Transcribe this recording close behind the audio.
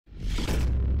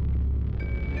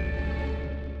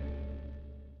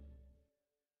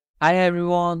Hi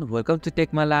everyone, welcome to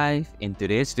Take My Life. In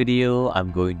today's video,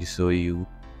 I'm going to show you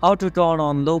how to turn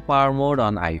on low power mode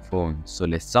on iPhone. So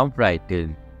let's jump right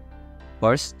in.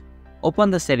 First, open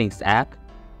the settings app.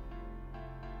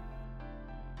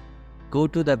 Go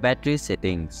to the battery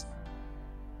settings.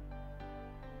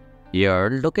 Here,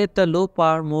 locate the low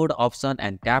power mode option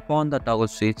and tap on the toggle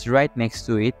switch right next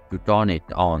to it to turn it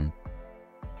on.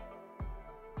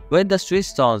 When the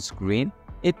switch turns green,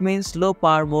 it means low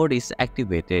power mode is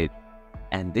activated.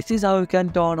 And this is how you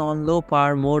can turn on low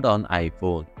power mode on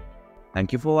iPhone.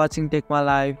 Thank you for watching Take My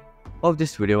Life. Hope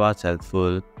this video was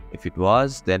helpful. If it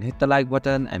was, then hit the like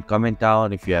button and comment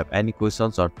down if you have any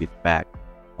questions or feedback.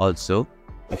 Also,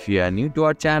 if you are new to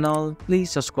our channel,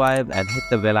 please subscribe and hit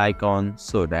the bell icon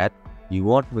so that you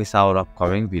won't miss our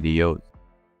upcoming videos.